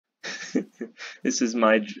This is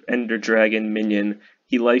my enderdragon minion.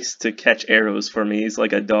 He likes to catch arrows for me. He's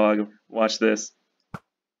like a dog. Watch this.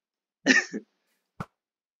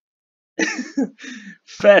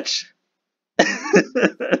 Fetch!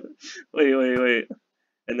 Wait.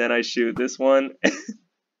 And then I shoot this one.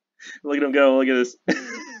 Look at him go, look at this.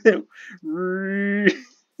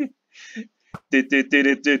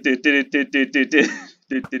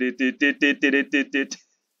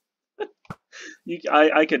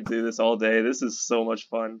 I could do this all day. This is so much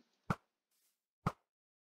fun.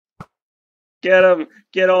 Get him!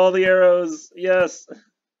 Get all the arrows! Yes!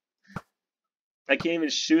 I can't even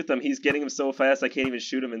shoot them. He's getting them so fast I can't even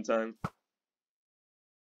shoot him in time.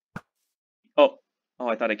 Oh,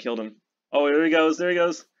 I thought I killed him. Oh, there he goes, there he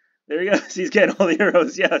goes. There he goes. He's getting all the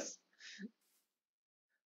arrows, yes.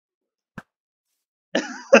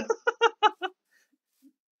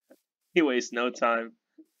 He wastes no time.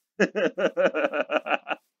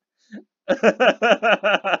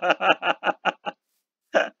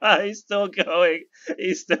 He's still going.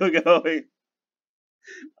 He's still going.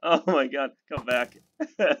 Oh my god, come back.